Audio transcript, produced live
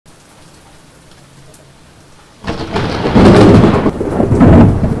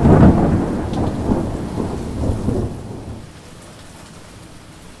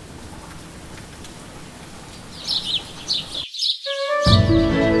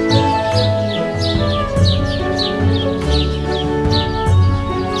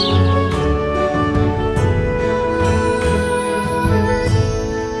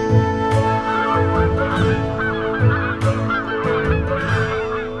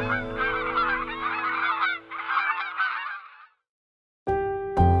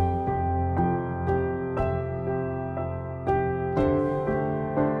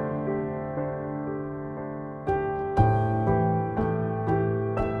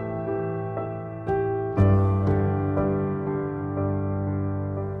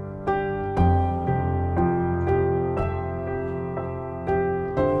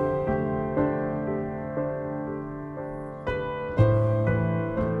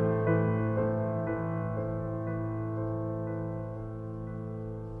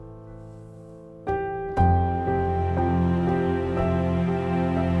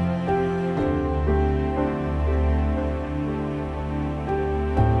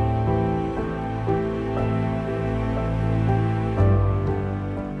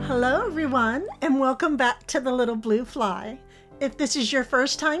everyone, and welcome back to The Little Blue Fly. If this is your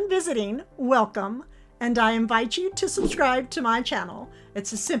first time visiting, welcome, and I invite you to subscribe to my channel.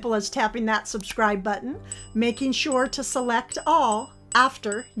 It's as simple as tapping that subscribe button, making sure to select all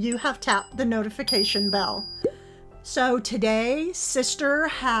after you have tapped the notification bell. So today, Sister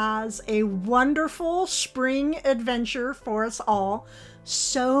has a wonderful spring adventure for us all.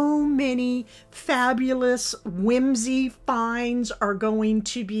 So many fabulous Whimsy finds are going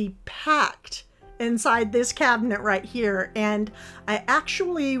to be packed inside this cabinet right here, and I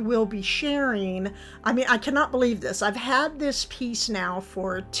actually will be sharing. I cannot believe this. I've had this piece now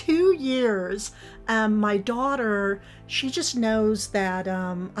for 2 years. My daughter, she just knows that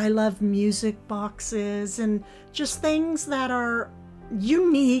I love music boxes and just things that are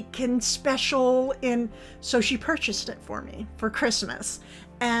unique and special, and so she purchased it for me for Christmas.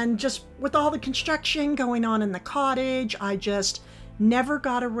 And just with all the construction going on in the cottage, I just never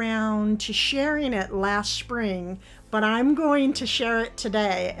got around to sharing it last spring, but I'm going to share it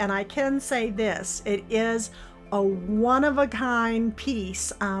today. And I can say this, it is a one-of-a-kind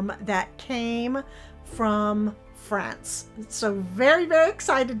piece that came from France. So very, very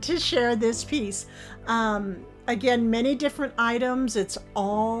excited to share this piece. Again, many different items. It's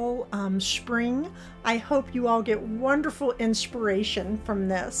all spring. I hope you all get wonderful inspiration from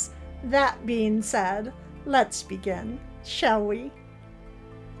this. That being said, let's begin, shall we?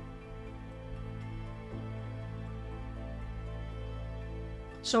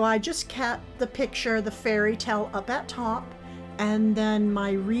 So I just kept the picture, the fairy tale up at top, and then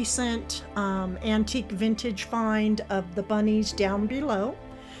my recent antique vintage find of the bunnies down below.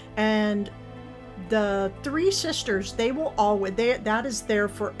 And the three sisters, they will always, that is their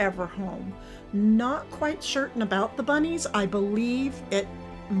forever home. Not quite certain about the bunnies. I believe it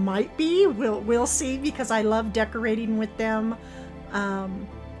might be. We'll see, because I love decorating with them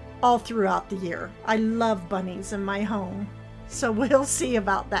all throughout the year. I love bunnies in my home, so we'll see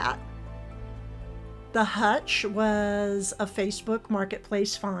about that. The hutch was a Facebook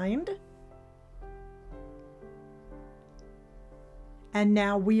Marketplace find. And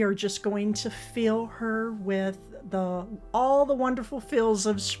now we are just going to fill her with all the wonderful feels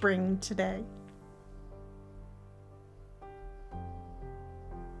of spring today.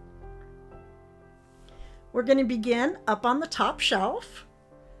 We're going to begin up on the top shelf,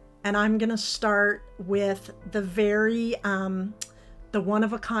 and I'm going to start with the the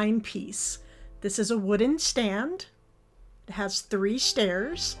one-of-a-kind piece. This is a wooden stand. It has 3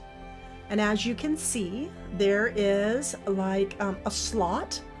 stairs. And as you can see, there is like a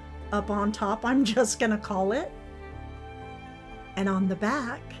slot up on top, I'm just gonna call it. And on the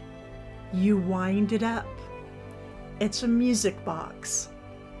back, you wind it up. It's a music box.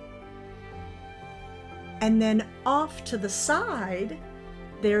 And then off to the side,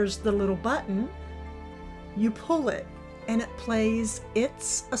 there's the little button. You pull it and it plays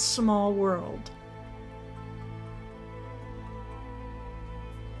It's a Small World.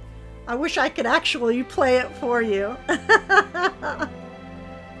 I wish I could actually play it for you.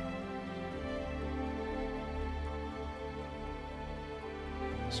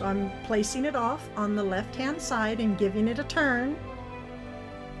 So I'm placing it off on the left-hand side and giving it a turn.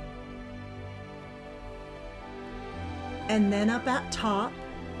 And then up at top,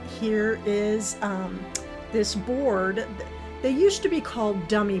 here is this board. They used to be called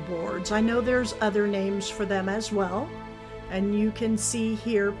dummy boards. I know there's other names for them as well. And you can see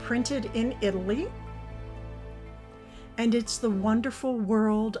here, printed in Italy. And it's the wonderful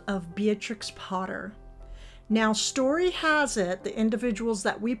world of Beatrix Potter. Now, story has it, the individuals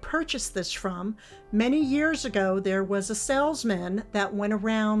that we purchased this from, many years ago, there was a salesman that went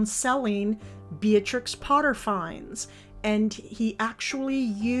around selling Beatrix Potter finds. And he actually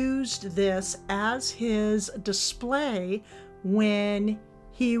used this as his display when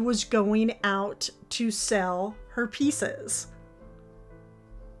he was going out to sell her pieces.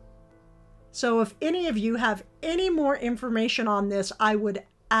 So if any of you have any more information on this, I would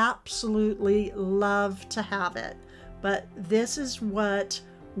absolutely love to have it. But this is what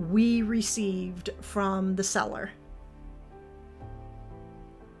we received from the seller.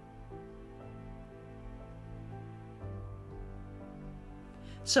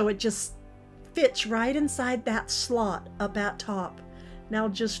 So it just fits right inside that slot up at top. Now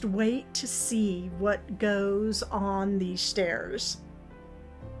just wait to see what goes on these stairs.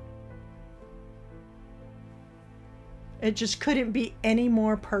 It just couldn't be any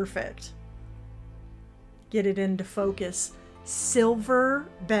more perfect. Get it into focus. Silver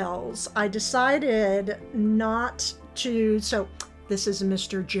bells. I decided not to, so this is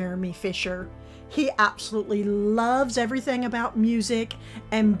Mr. Jeremy Fisher. He absolutely loves everything about music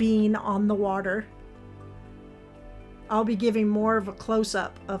and being on the water. I'll be giving more of a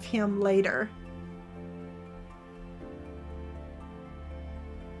close-up of him later.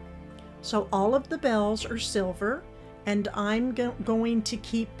 So all of the bells are silver, and I'm going to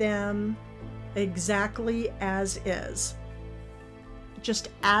keep them exactly as is. It just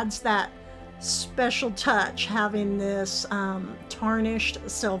adds that special touch having this tarnished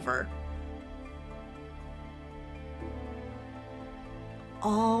silver.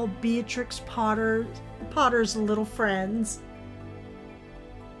 All Beatrix Potter's little friends.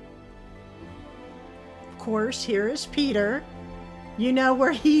 Of course, here is Peter. You know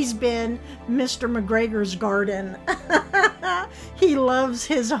where he's been, Mr. McGregor's garden. He loves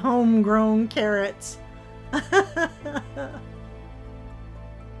his homegrown carrots.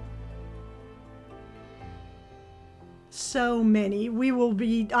 So many. We will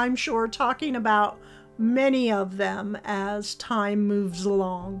be, I'm sure, talking about many of them as time moves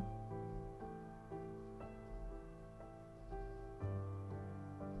along.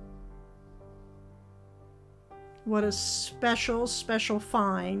 What a special, special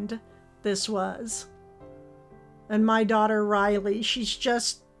find this was. And my daughter Riley, she's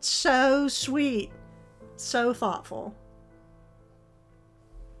just so sweet, so thoughtful.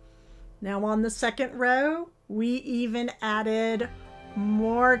 Now on the second row, we even added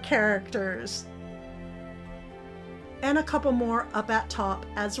more characters. And a couple more up at top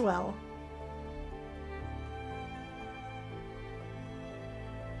as well.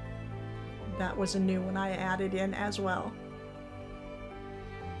 That was a new one I added in as well.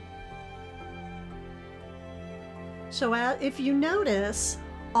 So if you notice,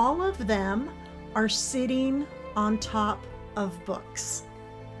 all of them are sitting on top of books.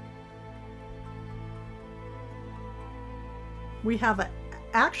 We have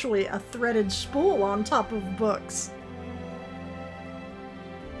actually a threaded spool on top of books,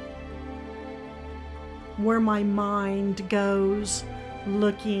 where my mind goes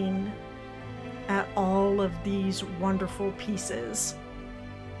looking at all of these wonderful pieces.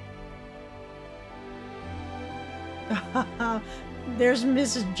 There's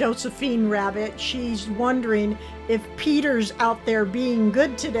Mrs. Josephine Rabbit. She's wondering if Peter's out there being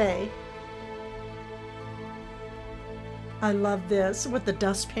good today. I love this with the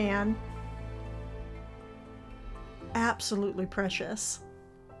dustpan. Absolutely precious.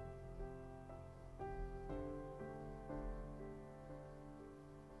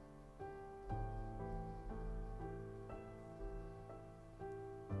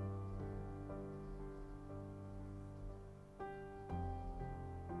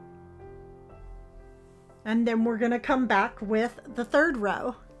 And then we're going to come back with the third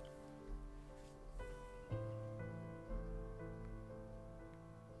row.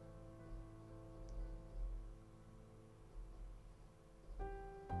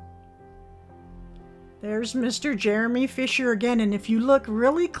 There's Mr. Jeremy Fisher again, and if you look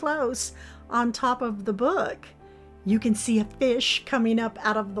really close on top of the book, you can see a fish coming up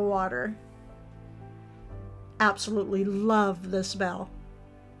out of the water. Absolutely love this bell.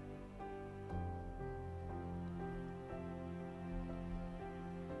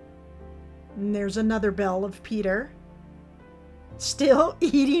 And there's another bell of Peter, still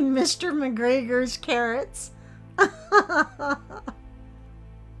eating Mr. McGregor's carrots.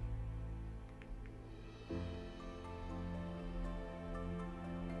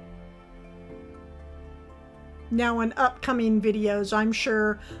 Now in upcoming videos, I'm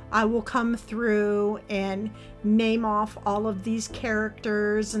sure I will come through and name off all of these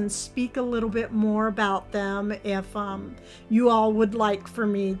characters and speak a little bit more about them if you all would like for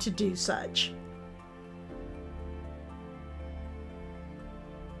me to do such.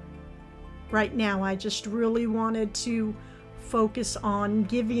 Right now, I just really wanted to focus on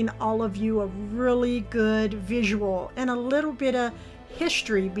giving all of you a really good visual and a little bit of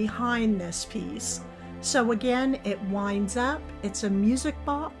history behind this piece. So again, it winds up, it's a music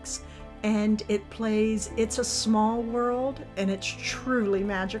box, and it plays It's a Small World, and it's truly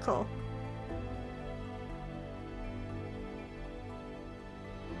magical.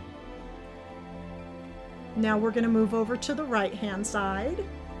 Now we're going to move over to the right-hand side.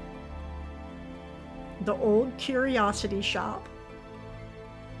 The Old Curiosity Shop.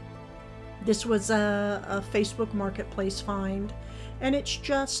 This was a Facebook Marketplace find, and it's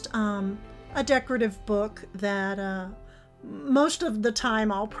just a decorative book that most of the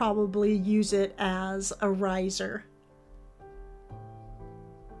time I'll probably use it as a riser.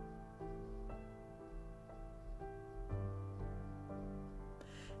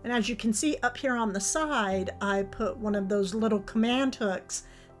 And as you can see up here on the side, I put one of those little command hooks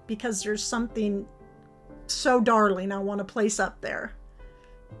because there's something so darling I want to place up there.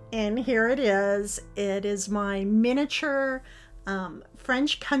 And here it is. It is my miniature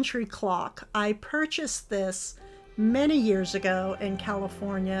French country clock. I purchased this many years ago in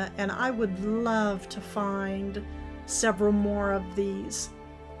California, and I would love to find several more of these.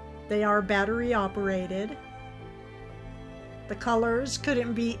 They are battery operated. The colors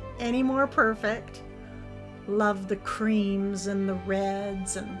couldn't be any more perfect. Love the creams and the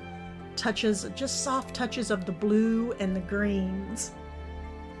reds and touches, just soft touches of the blue and the greens.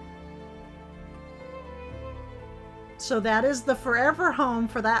 So that is the forever home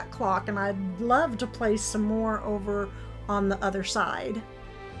for that clock, and I'd love to place some more over on the other side.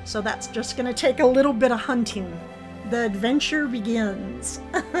 So that's just going to take a little bit of hunting. The adventure begins.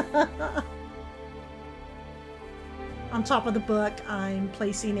 On top of the book, I'm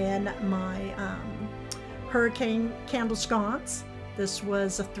placing in my hurricane candle sconce. This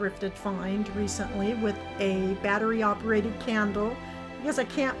was a thrifted find recently with a battery operated candle, because I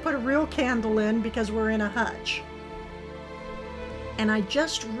can't put a real candle in because we're in a hutch. And I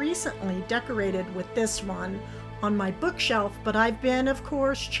just recently decorated with this one on my bookshelf, but I've been, of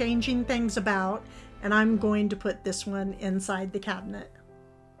course, changing things about, and I'm going to put this one inside the cabinet.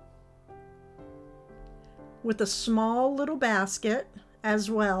 With a small little basket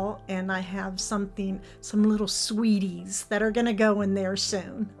as well, and I have some little sweeties that are gonna go in there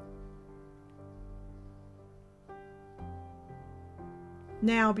soon.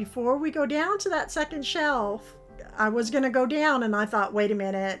 Now, before we go down to that second shelf, I was gonna go down and I thought, wait a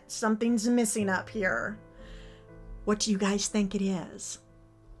minute, something's missing up here. What do you guys think it is?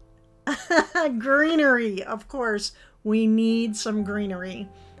 Greenery, of course, we need some greenery.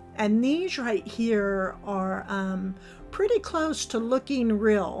 And these right here are pretty close to looking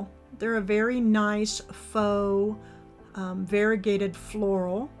real. They're a very nice faux variegated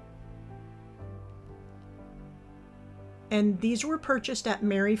floral. And these were purchased at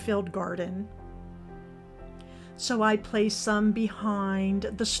Merrifield Garden. So I placed some behind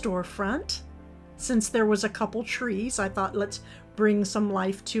the storefront. Since there was a couple trees, I thought let's bring some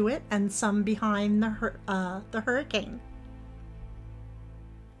life to it, and some behind the hurricane.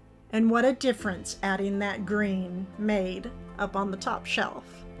 And what a difference adding that green made up on the top shelf.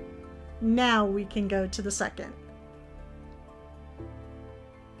 Now we can go to the second.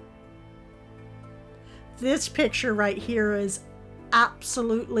 This picture right here is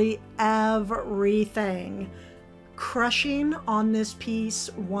absolutely everything. Crushing on this piece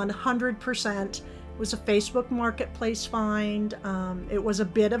 100%. It was a Facebook Marketplace find. It was a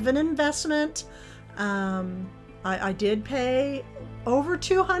bit of an investment. I did pay over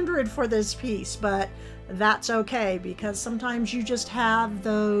 $200 for this piece, but that's okay, because sometimes you just have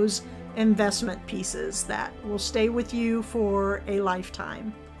those investment pieces that will stay with you for a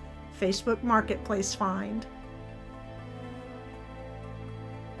lifetime. Facebook Marketplace find.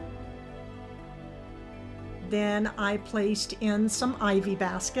 Then I placed in some ivy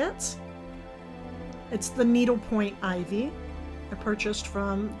baskets. It's the needlepoint ivy I purchased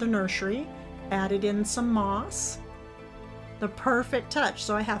from the nursery. Added in some moss. The perfect touch.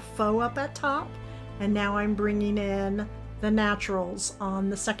 So I have faux up at top, and now I'm bringing in the naturals on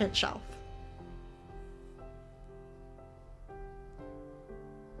the second shelf.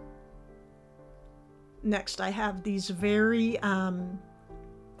 Next, I have these very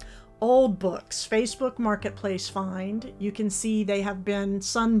old books, Facebook Marketplace find. You can see they have been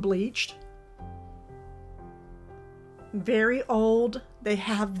sun bleached. Very old. They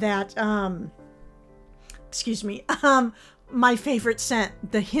have that, excuse me, my favorite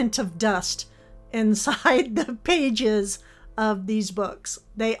scent, the hint of dust inside the pages of these books.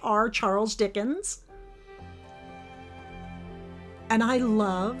 They are Charles Dickens. And I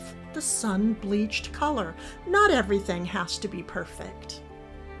love the sun bleached color. Not everything has to be perfect.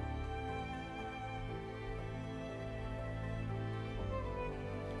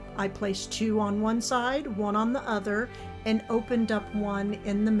 I placed two on one side, one on the other, and opened up one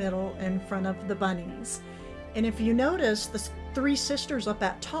in the middle in front of the bunnies. And if you notice, the three sisters up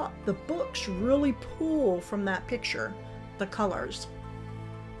at top, the books really pull from that picture, the colors.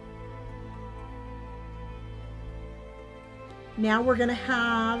 Now we're gonna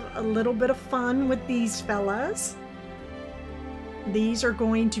have a little bit of fun with these fellas. These are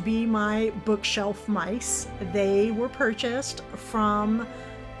going to be my bookshelf mice. They were purchased from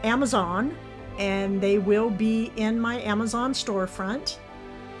Amazon, and they will be in my Amazon storefront.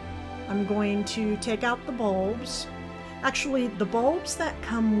 I'm going to take out the bulbs. Actually, the bulbs that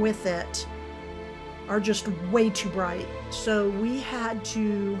come with it are just way too bright. So we had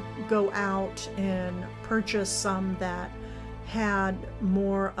to go out and purchase some that had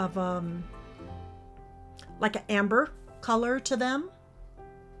more of like an amber color to them.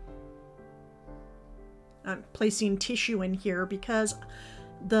 I'm placing tissue in here because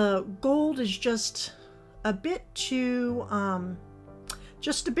the gold is just a bit too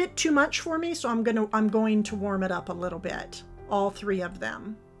much for me, so I'm going to warm it up a little bit, all three of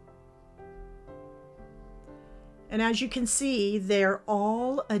them. And as you can see, they're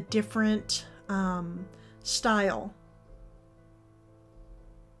all a different style.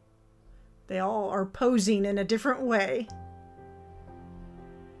 They all are posing in a different way.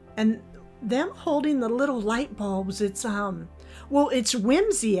 And them holding the little light bulbs, it's well, it's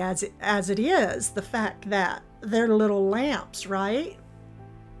whimsy as it is, the fact that they're little lamps, right?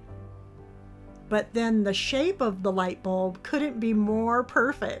 But then the shape of the light bulb couldn't be more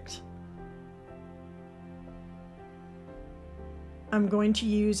perfect. I'm going to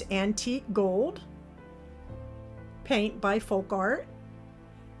use antique gold paint by Folk Art,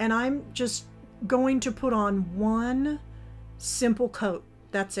 and I'm just going to put on one simple coat.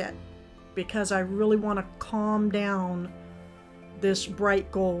 That's it, because I really want to calm down this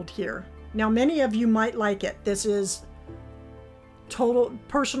bright gold here. Now, many of you might like it. This is total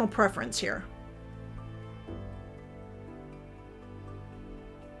personal preference here.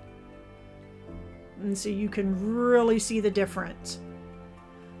 And so you can really see the difference.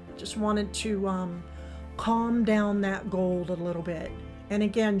 Just wanted to calm down that gold a little bit. And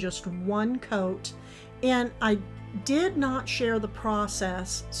again, just one coat. And I did not share the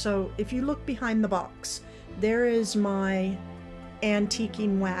process. So if you look behind the box, there is my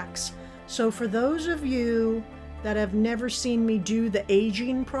antiquing wax. So for those of you that have never seen me do the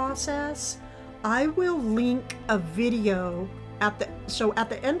aging process, I will link a video at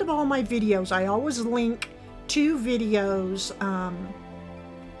the end of all my videos. I always link 2 videos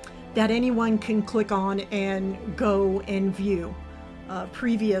that anyone can click on and go and view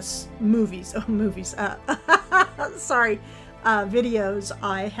previous videos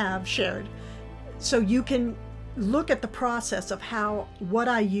I have shared. So you can look at the process of what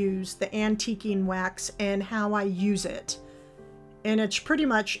I use, the antiquing wax, and how I use it. And it's pretty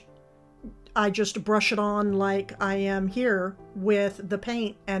much, I just brush it on like I am here with the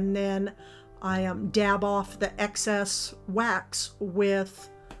paint, and then I dab off the excess wax with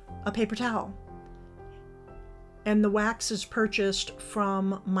a paper towel. And the wax is purchased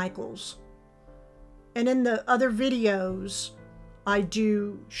from Michael's. And in the other videos, I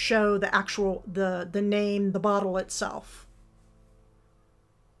do show the actual, the name, the bottle itself.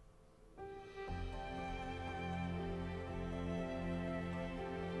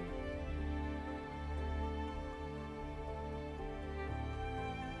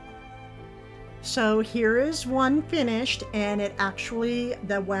 So here is one finished, and it actually,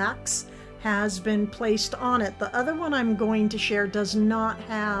 the wax has been placed on it. The other one I'm going to share does not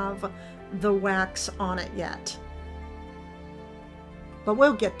have the wax on it yet, but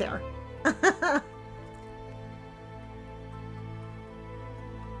we'll get there.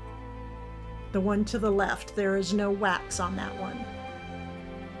 The one to the left, there is no wax on that one.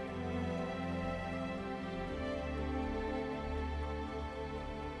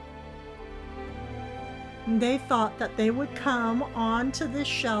 They thought that they would come onto this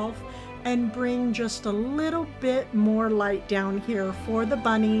shelf and bring just a little bit more light down here for the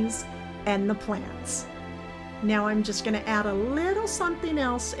bunnies and the plants. Now I'm just going to add a little something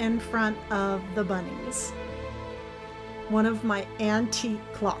else in front of the bunnies. One of my antique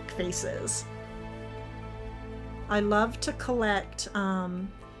clock faces. I love to collect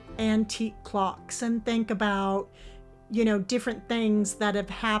antique clocks and think about, you know, different things that have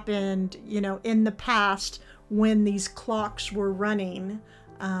happened, you know, in the past when these clocks were running,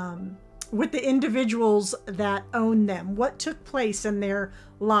 with the individuals that own them, what took place in their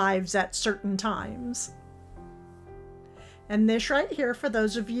lives at certain times. And this right here, for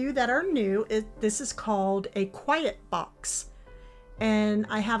those of you that are new, this is called a quiet box. And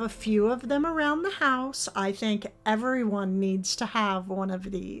I have a few of them around the house. I think everyone needs to have one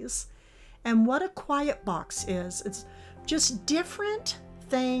of these. And what a quiet box is, it's just different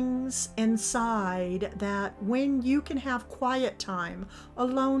things inside that when you can have quiet time,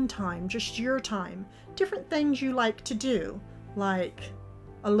 alone time, just your time, different things you like to do, like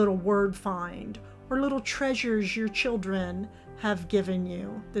a little word find or little treasures your children have given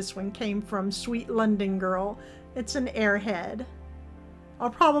you. This one came from Sweet London Girl. It's an airhead. I'll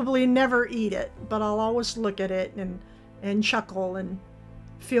probably never eat it, but I'll always look at it and chuckle and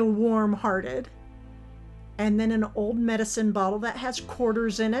feel warm-hearted. And then an old medicine bottle that has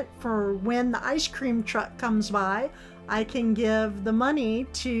quarters in it for when the ice cream truck comes by. I can give the money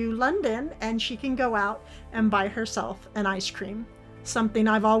to London and she can go out and buy herself an ice cream. Something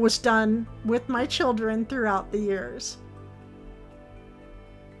I've always done with my children throughout the years.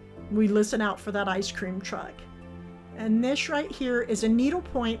 We listen out for that ice cream truck. And this right here is a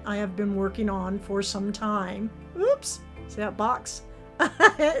needlepoint I have been working on for some time. Oops, see that box?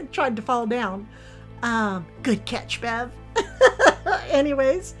 It tried to fall down. Good catch, Bev.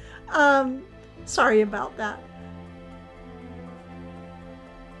 Anyways, sorry about that.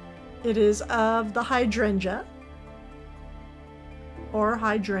 It is of the hydrangea, or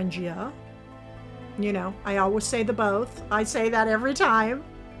hydrangea. You know, I always say the both. I say that every time.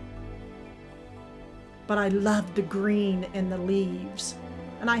 But I love the green in the leaves,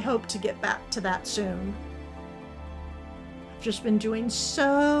 and I hope to get back to that soon. I've just been doing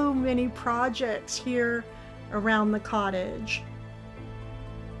so many projects here around the cottage.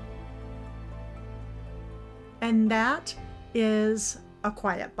 And that is a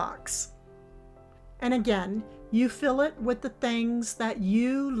quiet box. And again, you fill it with the things that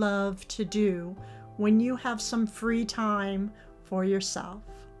you love to do when you have some free time for yourself.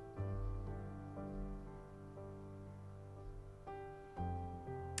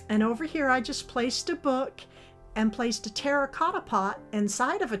 And over here, I just placed a book and placed a terracotta pot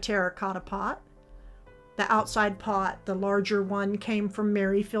inside of a terracotta pot. The outside pot, the larger one, came from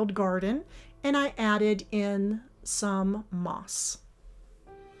Merrifield Garden, and I added in some moss.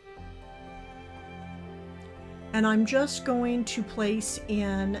 And I'm just going to place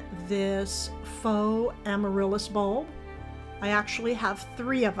in this faux amaryllis bulb. I actually have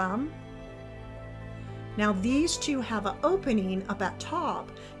 3 of them. Now these two have an opening up at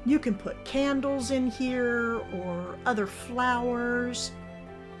top. You can put candles in here or other flowers,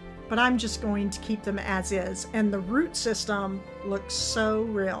 but I'm just going to keep them as is. And the root system looks so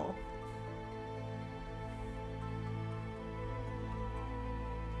real.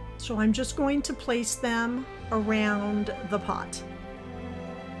 So I'm just going to place them around the pot.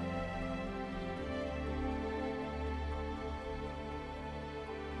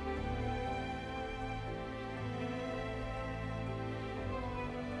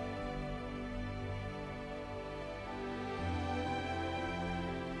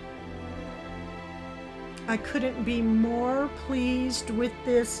 I couldn't be more pleased with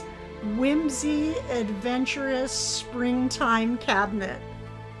this Whimsy adventurous springtime cabinet.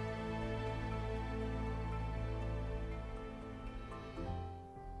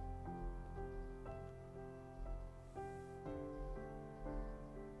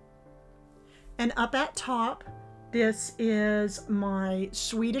 And up at top, this is my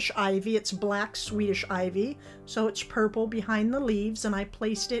Swedish ivy. It's black Swedish ivy, so it's purple behind the leaves, and I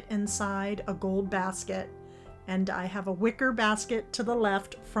placed it inside a gold basket. And I have a wicker basket to the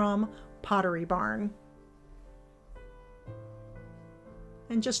left from Pottery Barn.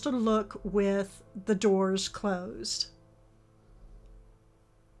 And just a look with the doors closed.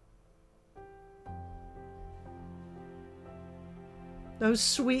 Those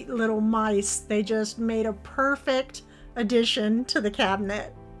sweet little mice, they just made a perfect addition to the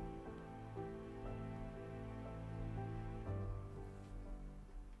cabinet.